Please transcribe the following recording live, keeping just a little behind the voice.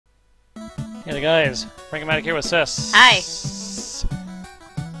Hey there guys, Frankomatic here with Cess. Hi.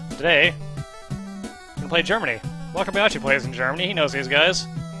 Today, we're gonna play Germany. Wakabayashi plays in Germany, he knows these guys.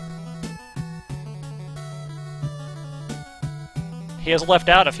 He has left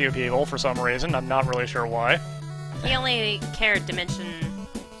out a few people for some reason, I'm not really sure why. He only cared to mention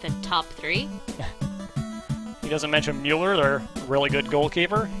the top three. He doesn't mention Mueller, their really good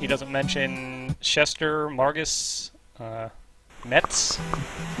goalkeeper. He doesn't mention Chester, Margus, Metz.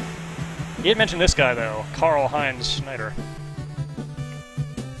 He did mention this guy, though, Karl-Heinz Schneider.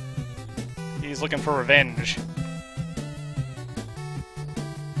 He's looking for revenge.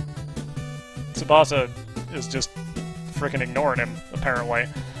 Tsubasa is just frickin' ignoring him, apparently.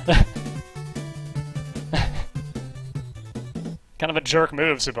 Kind of a jerk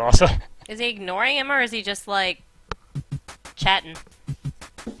move, Tsubasa. Is he ignoring him, or is he just, like, chatting?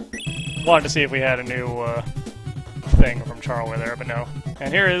 Wanted to see if we had a new, thing from Charlie there, but no.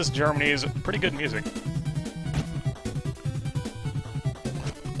 And here is Germany's pretty good music.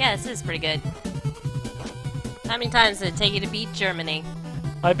 Yeah, this is pretty good. How many times did it take you to beat Germany?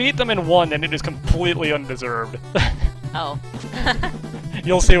 I beat them in one, and it is completely undeserved. Oh.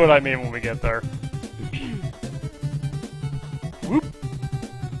 You'll see what I mean when we get there. Whoop!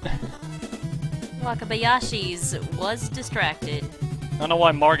 Wakabayashi's was distracted. I don't know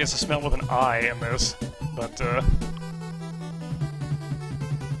why Margus is spelled with an I in this, but,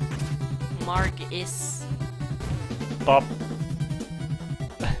 Margis. Bob.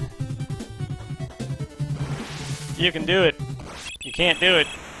 You can do it. You can't do it.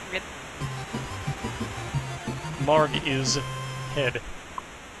 Rip. Marg is head.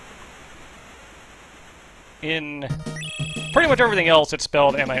 In pretty much everything else, it's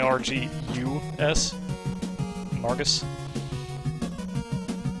spelled M-A-R-G-U-S. Margus.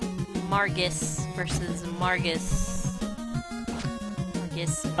 Margis versus Margus.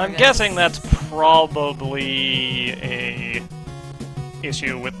 I'm guessing that's probably a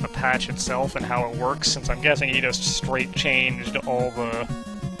issue with the patch itself and how it works, since I'm guessing he just straight changed all the,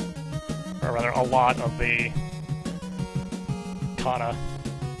 or rather, a lot of the kana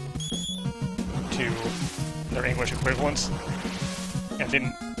to their English equivalents, and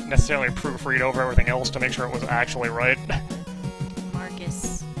didn't necessarily proofread over everything else to make sure it was actually right.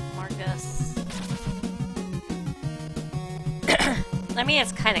 Margus. I mean,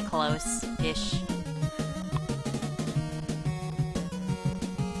 it's kind of close-ish.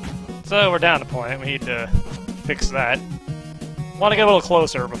 So we're down to point. We need to fix that. Want to get a little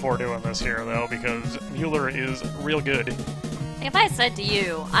closer before doing this here, though, because Mueller is real good. If I said to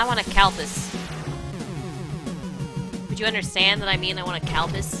you, I want a Kalbus, would you understand that I mean I want a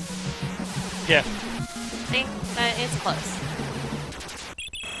Kalbus? Yeah. See? It's close.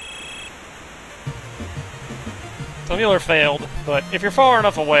 So Mueller failed, but if you're far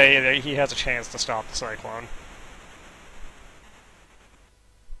enough away, he has a chance to stop the Cyclone.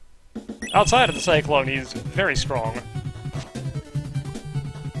 Outside of the Cyclone, he's very strong.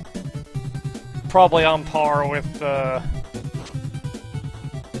 Probably on par with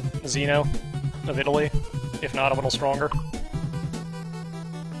Zeno of Italy, if not a little stronger.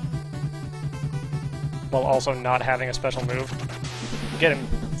 While also not having a special move. Get him,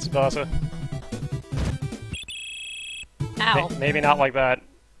 Tsubasa. Ow. Maybe not like that.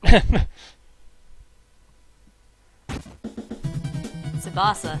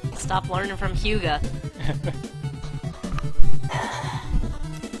 Tsubasa, stop learning from Hyuga.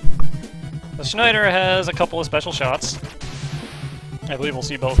 The Schneider has a couple of special shots. I believe we'll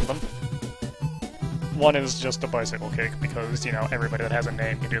see both of them. One is just a bicycle kick, because, you know, everybody that has a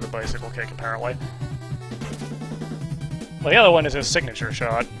name can do the bicycle kick, apparently. Well, the other one is his signature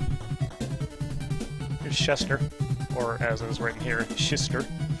shot. Here's Chester, or as is written here, Schister.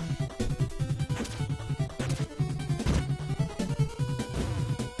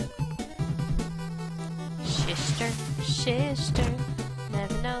 Shister,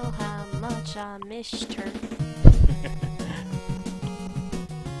 never know how much I missed her.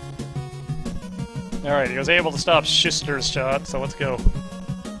 Alright, he was able to stop Schister's shot, so let's go.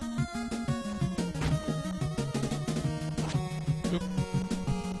 Oop.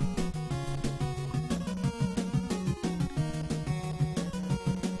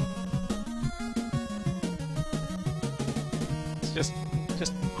 Let's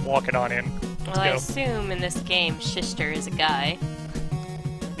just walk it on in. Let's Well, I go. assume in this game, Shister is a guy.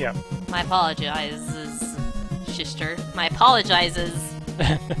 Yeah. My apologizes, Shister. My apologizes.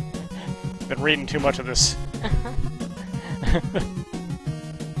 Been reading too much of this.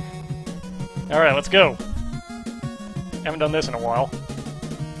 Alright, let's go. Haven't done this in a while.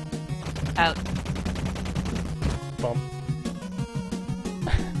 Out. Bump.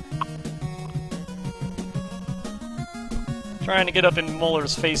 Trying to get up in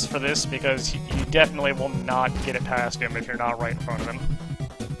Muller's face for this, because you definitely will not get it past him if you're not right in front of him.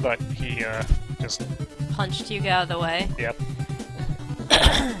 But he, just... punched Hugo out of the way. Yep.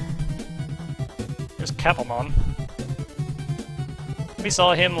 There's Kappelman. We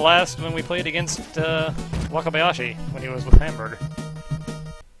saw him last when we played against, Wakabayashi, when he was with Hamburg.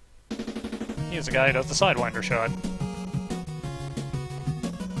 He's the guy who does the Sidewinder shot.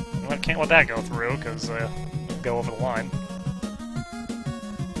 I can't let that go through, because, go over the line.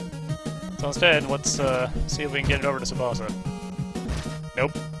 So instead, let's, see if we can get it over to Tsubasa.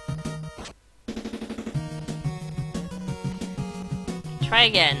 Nope. Try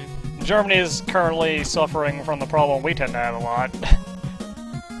again. Germany is currently suffering from the problem we tend to have a lot.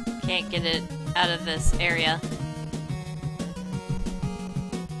 Can't get it out of this area.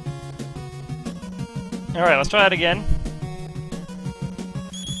 Alright, let's try it again.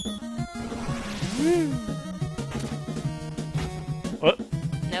 What?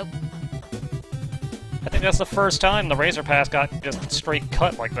 Nope. I think that's the first time the Razor Pass got just straight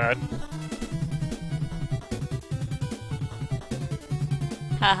cut like that.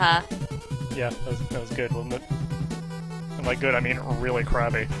 Haha. Yeah, that was good, wasn't it? And by good, I mean really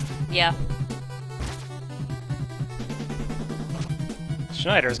crappy. Yeah.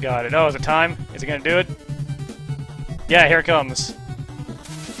 Schneider's got it. Oh, is it time? Is he gonna do it? Yeah, here it comes.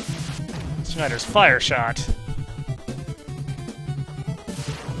 Schneider's fire shot.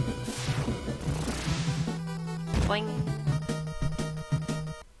 Boing.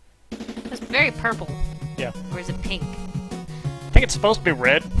 It's very purple. Yeah. Or is it pink? I think it's supposed to be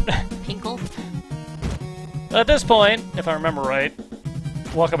red. Pinkle? At this point, if I remember right,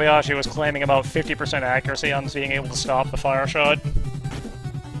 Wakabayashi was claiming about 50% accuracy on being able to stop the fire shot.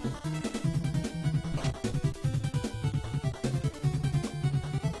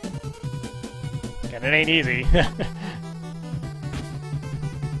 And it ain't easy.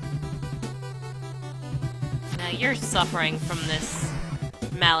 Now you're suffering from this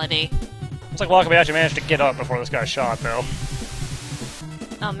malady. Looks like Wakabayashi managed to get up before this guy shot, though.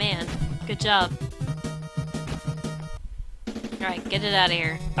 Oh man, good job. Alright, get it out of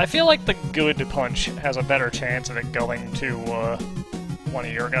here. I feel like the good punch has a better chance of it going to, one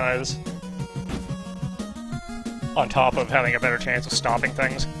of your guys. On top of having a better chance of stopping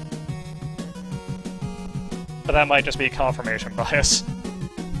things. But that might just be confirmation bias.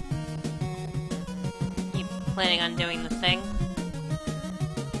 You planning on doing the thing?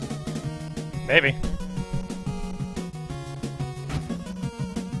 Maybe.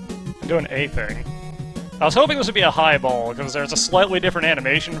 I'm doing a thing. I was hoping this would be a highball, because there's a slightly different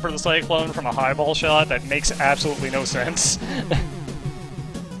animation for the Cyclone from a highball shot that makes absolutely no sense.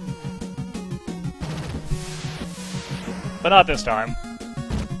 But not this time.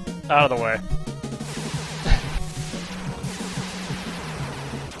 Out of the way.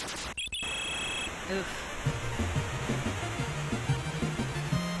 Oof.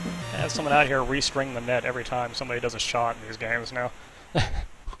 Have someone out here restring the net every time somebody does a shot in these games now.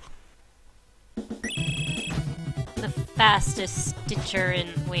 The fastest stitcher in...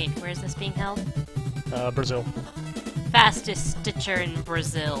 Wait, where is this being held? Brazil. Fastest stitcher in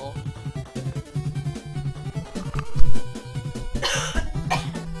Brazil.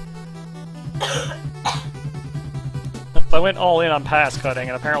 I went all in on pass cutting,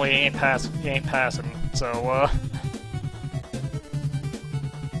 and apparently he ain't passing, so,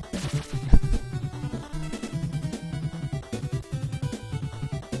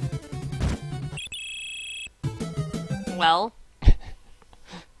 Well,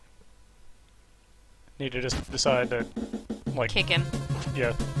 need to just decide to, like... kick him.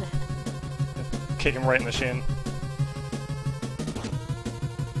 Yeah. Kick him right in the shin.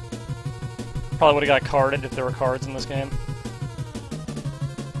 Probably would've got carded if there were cards in this game.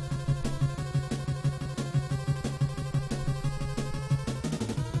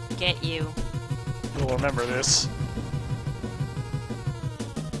 Get you. You'll remember this.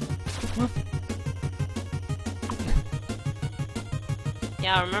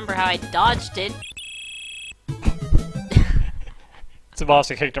 Yeah, I remember how I dodged it.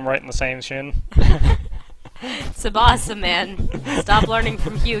 Tsubasa kicked him right in the same shin. Tsubasa, man. Stop learning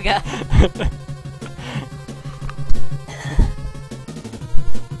from Hyuga.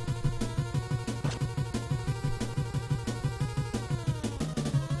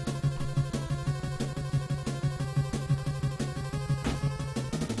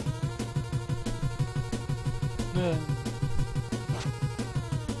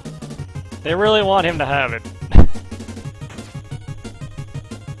 They really want him to have it.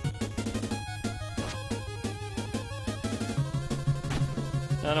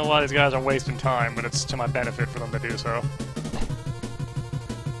 I don't know why these guys are wasting time, but it's to my benefit for them to do so.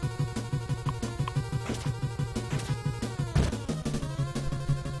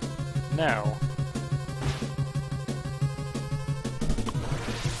 now.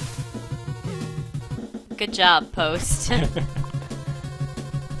 Good job, Post.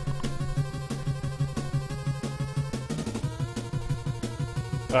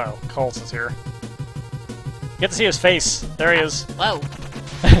 Oh, Colts is here. Get to see his face. There he is. Whoa.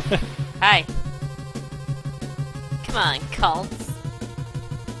 Hi. Come on, Colts.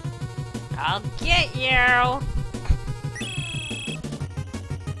 I'll get you.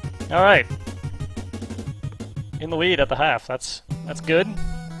 Alright. In the lead at the half. That's good.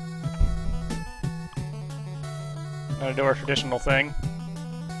 Gonna do our traditional thing.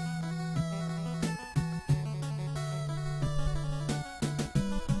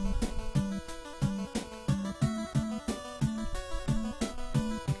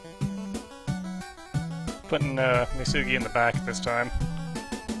 Putting Misugi in the back this time.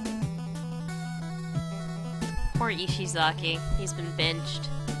 Poor Ishizaki. He's been benched.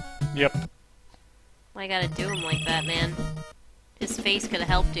 Yep. Why you gotta do him like that, man? His face could've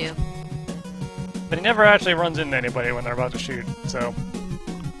helped you. But he never actually runs into anybody when they're about to shoot, so...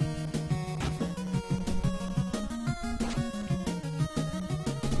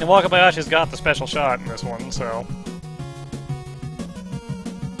 And Wakabayashi's got the special shot in this one, so...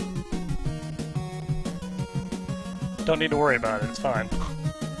 Don't need to worry about it, it's fine.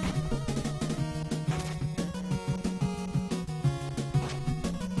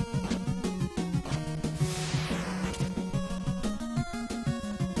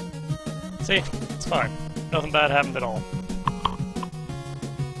 See? It's fine. Nothing bad happened at all.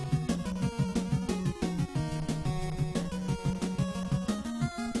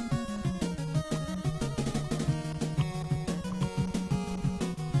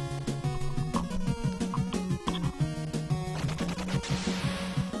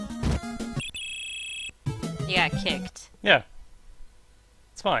 You got kicked. Yeah.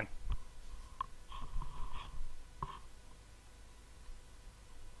 It's fine.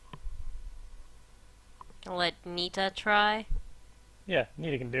 I'll let Nita try. Yeah,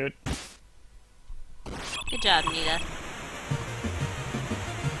 Nita can do it. Good job, Nita.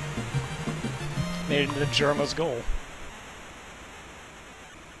 Made it into Germa's goal.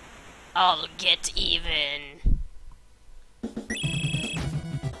 I'll get even. I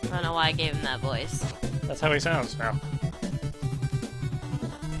don't know why I gave him that voice. That's how he sounds now.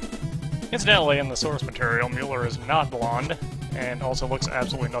 Incidentally, in the source material, Mueller is not blonde, and also looks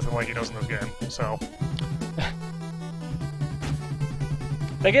absolutely nothing like he does in this game, so...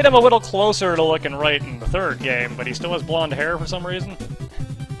 They get him a little closer to looking right in the third game, but he still has blonde hair for some reason.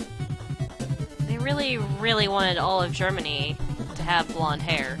 They really, really wanted all of Germany to have blonde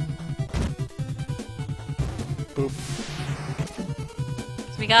hair. Boop.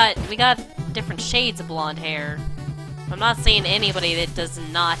 So we got different shades of blonde hair. I'm not saying anybody that does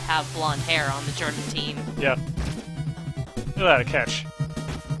not have blonde hair on the German team. Yeah. Look at that, a catch.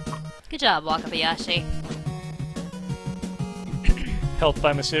 Good job, Wakabayashi. Helped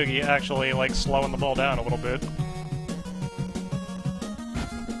by Misugi actually, like, slowing the ball down a little bit.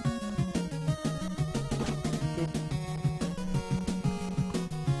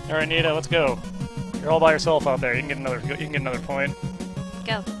 Alright, Nita, let's go. You're all by yourself out there. You can get another point.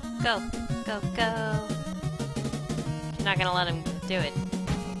 Go, go, go, go. You're not gonna let him do it.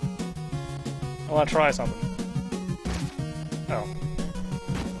 I want to try something. Oh.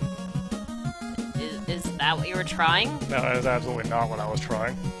 Is that what you were trying? No, that is absolutely not what I was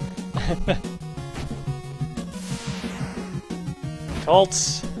trying.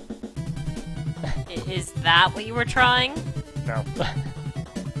 Colts! Is that what you were trying? No.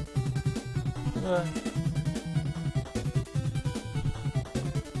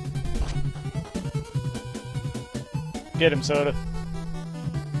 Get him, Soda.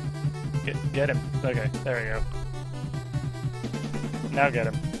 Get him. Okay, there we go. Now get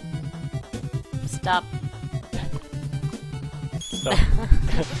him. Stop. Stop.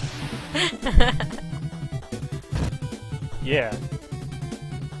 Yeah.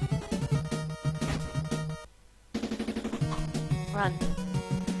 Run.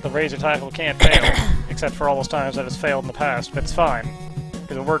 The razor tackle can't fail, except for all those times that it's failed in the past, but it's fine,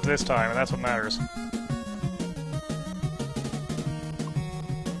 because it worked this time, and that's what matters.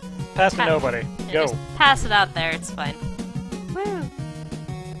 Pass to nobody. Go. Just pass it out there, it's fine. Woo!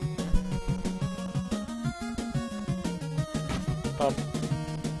 Up.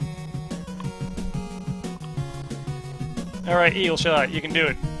 Alright, Eagle shot, you can do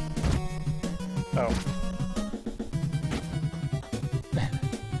it. Oh.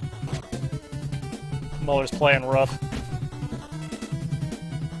 Muller's playing rough.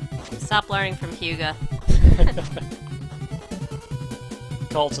 Stop learning from Hyuga.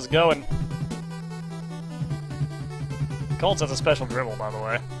 Colts is going. Colt has a special dribble, by the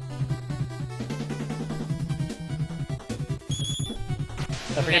way.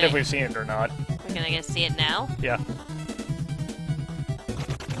 I forget if we've seen it or not. We're gonna get to see it now? Yeah.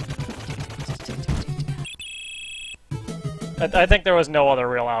 I think there was no other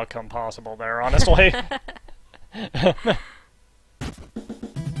real outcome possible there, honestly.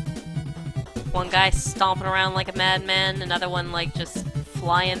 One guy stomping around like a madman, another one like just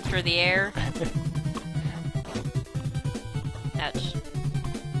flying through the air. Ouch.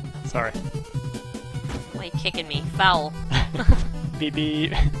 Sorry. Why are you kicking me? Foul. Beep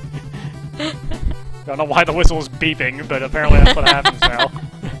beep. Don't know why the whistle is beeping, but apparently that's what happens now.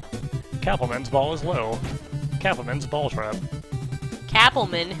 Kappelman's ball is low. Kappelman's ball trap.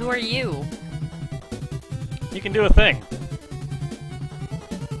 Kappelman, who are you? You can do a thing.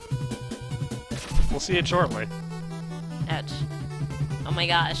 We'll see it shortly. Ouch. Oh my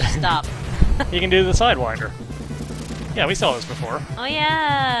gosh, stop. You can do the Sidewinder. Yeah, we saw this before. Oh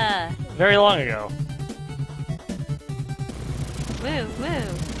yeah! Very long ago. Woo, woo,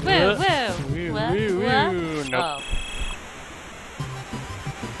 woo, woo! Woo, What? woo, What? woo. Nope. Oh.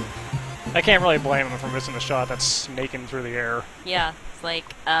 I can't really blame him for missing the shot that's snaking through the air. Yeah, it's like,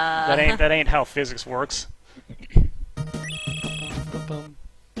 That ain't how physics works.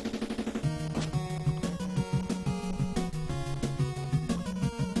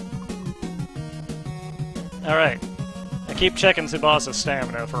 Alright. I keep checking Tsubasa's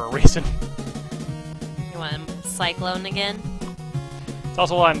stamina for a reason. You want him Cyclone again? It's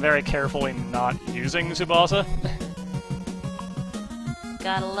also why I'm very carefully not using Tsubasa.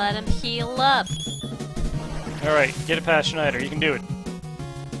 Gotta let him heal up. Alright, get it past Schneider. You can do it.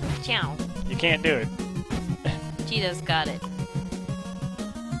 Chow. You can't do it. Cheeto's got it.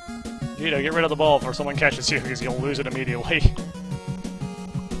 Gito, get rid of the ball before someone catches you, because you'll lose it immediately.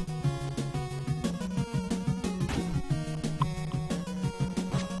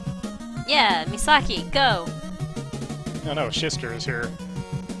 Yeah, Misaki, go! Oh no, Shister is here.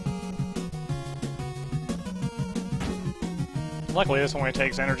 Luckily, this only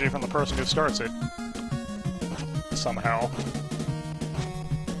takes energy from the person who starts it. Somehow.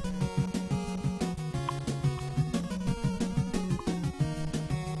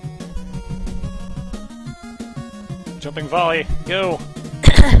 Jumping volley, go!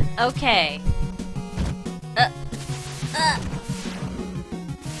 Okay.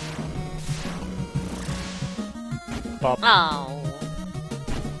 Pop. Oh.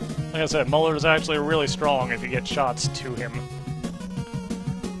 Like I said, Muller is actually really strong if you get shots to him.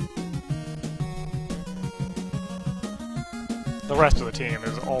 The rest of the team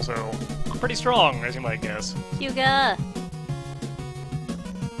is also pretty strong, as you might guess. Hyuga!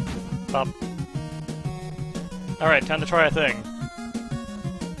 Pop. Alright, time to try a thing.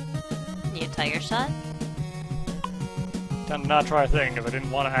 Need a tiger shot? Time to not try a thing, because I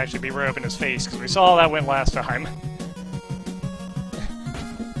didn't want to actually be right up in his face, because we saw how that went last time.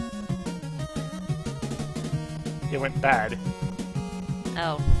 It went bad.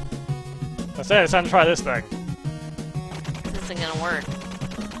 Oh. I said it's time to try this thing. This isn't gonna work.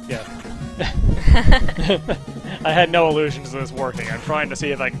 Yeah. I had no illusions of this working. I'm trying to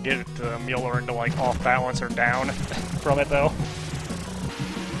see if I can get Mueller into, like, off balance or down from it, though.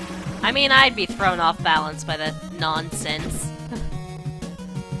 I mean, I'd be thrown off balance by the nonsense.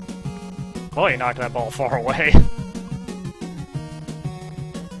 Well, you knocked that ball far away.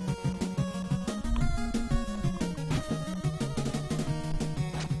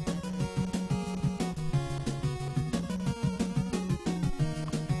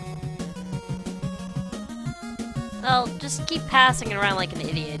 Well, just keep passing it around like an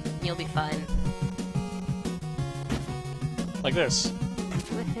idiot. You'll be fine. Like this.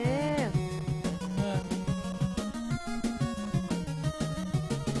 Woohoo!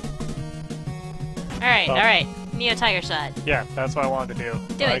 Alright, Well. alright. Neo Tiger Shot. Yeah, that's what I wanted to do.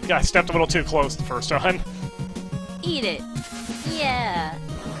 Do it. I stepped a little too close the first time. Eat it! Yeah!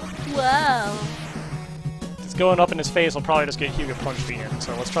 Whoa! It's going up in his face, will probably just get Hyuga punched in,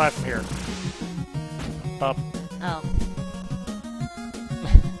 so let's try it from here. Up. Oh.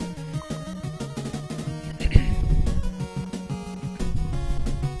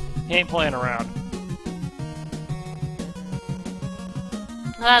 He ain't playing around.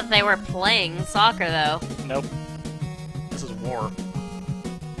 I thought they were playing soccer, though. Nope. This is war.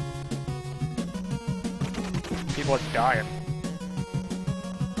 People are dying.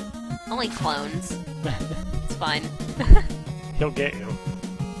 Only clones. It's fine. He'll get you.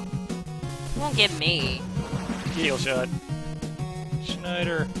 Won't get me. Heel shot.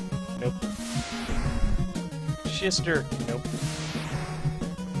 Schneider. Nope. Shister. Nope.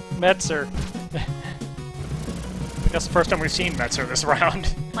 Metzer. That's the first time we've seen Metzer this round.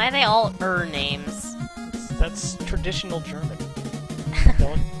 Why are they all names? That's traditional German.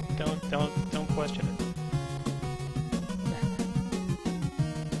 Don't question it.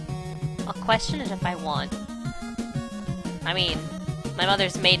 I'll question it if I want. I mean, my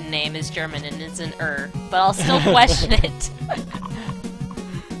mother's maiden name is German and it's an but I'll still question it.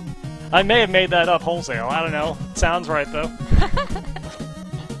 I may have made that up wholesale, I don't know. Sounds right, though.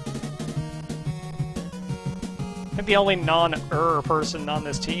 I think the only person on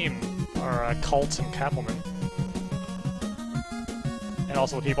this team are Kultz and Kappelman. And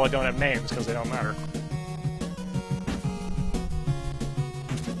also the people that don't have names, because they don't matter.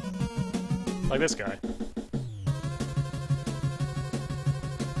 Like this guy.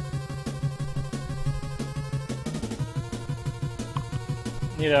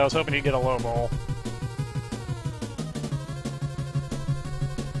 You know, I was hoping you'd get a low ball.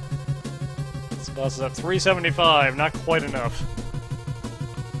 Tsubasa is at 375, not quite enough.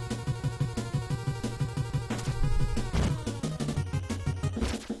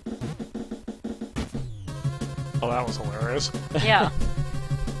 Oh, that was hilarious. Yeah.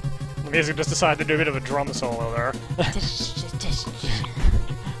 The music just decided to do a bit of a drum solo there.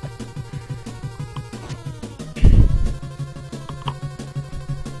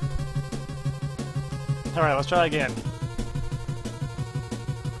 Alright, let's try again.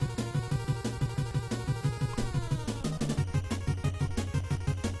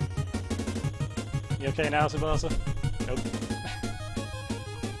 You okay now, Tsubasa? Nope.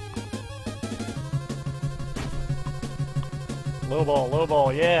 Low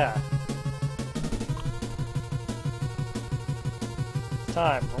ball, yeah! It's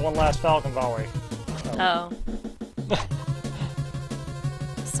time for one last Falcon volley. Oh.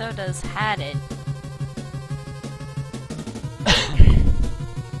 So does Had It.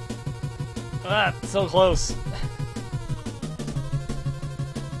 Ah, so close.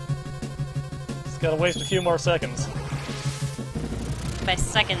 Just gotta waste a few more seconds. By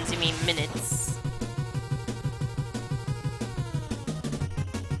seconds, you mean minutes.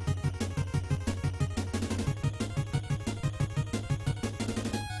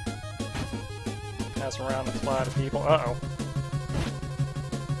 Pass around and fly to people. Uh-oh.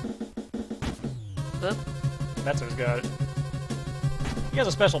 Whoop. Metzer's got it. He has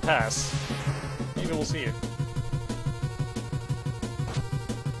a special pass. Maybe we'll see it.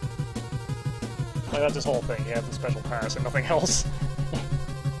 Like, that's his whole thing. He has the special pass and nothing else.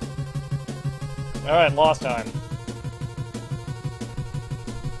 Alright, lost time.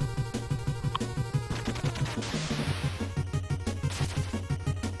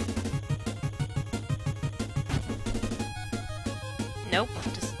 Nope.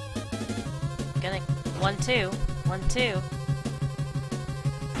 Just gonna 1-2. 1-2.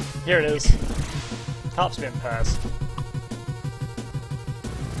 Here it is. Top spin pass.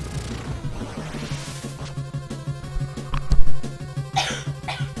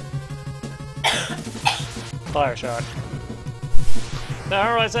 Fire shot. Now,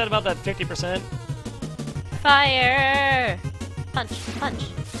 remember what I said about that 50%? Fire! Punch, punch.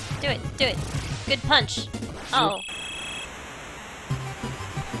 Do it, do it. Good punch. Oh.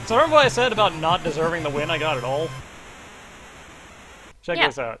 So remember what I said about not deserving the win? I got it all. Check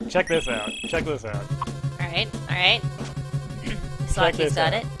this out. Check this out. Check this out. Alright, alright. Saki's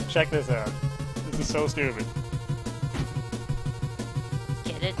got it. Check this out. This is so stupid.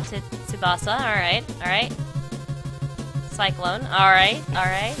 Get it to Tsubasa. Alright, alright. Cyclone. Alright,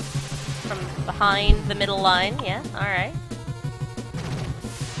 alright. From behind the middle line. Yeah, alright.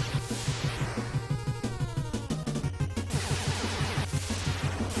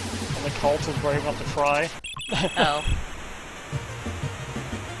 Only Kultz is brave enough to try. Oh.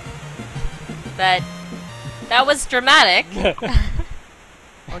 That was dramatic.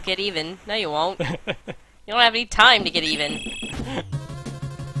 We'll get even. No, you won't. You don't have any time to get even.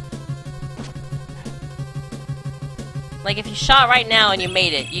 Like, if you shot right now and you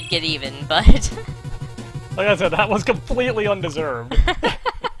made it, you'd get even, but... Like I said, that was completely undeserved.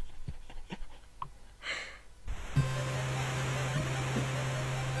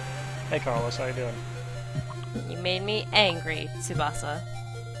 Hey Carlos, how you doing? You made me angry, Tsubasa.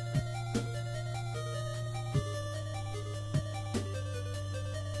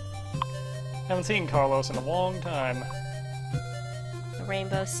 Haven't seen Carlos in a long time. The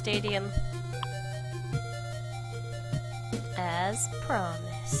Rainbow Stadium. As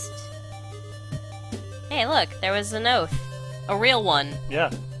promised. Hey, look, there was an oath. A real one.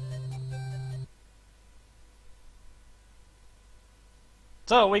 Yeah.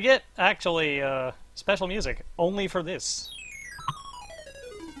 So, we get, actually, special music only for this.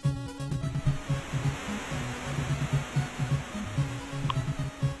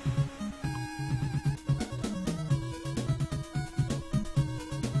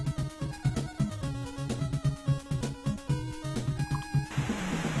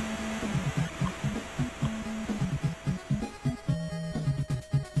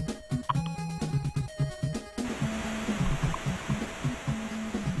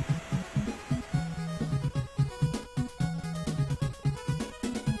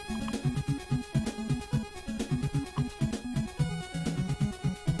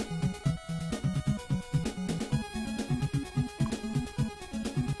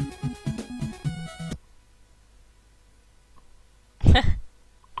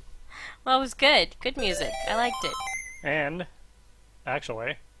 Well, it was good. Good music. I liked it. And,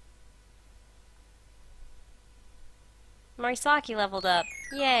 actually, Morisaki leveled up.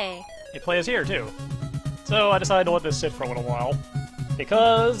 Yay. he plays here too. So I decided to let this sit for a little while,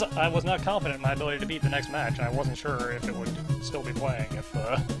 because I was not confident in my ability to beat the next match, and I wasn't sure if it would still be playing if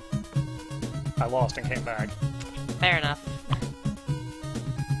I lost and came back. Fair enough.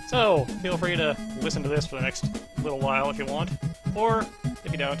 So, feel free to listen to this for the next little while if you want, or if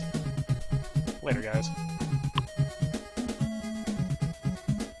you don't, later guys.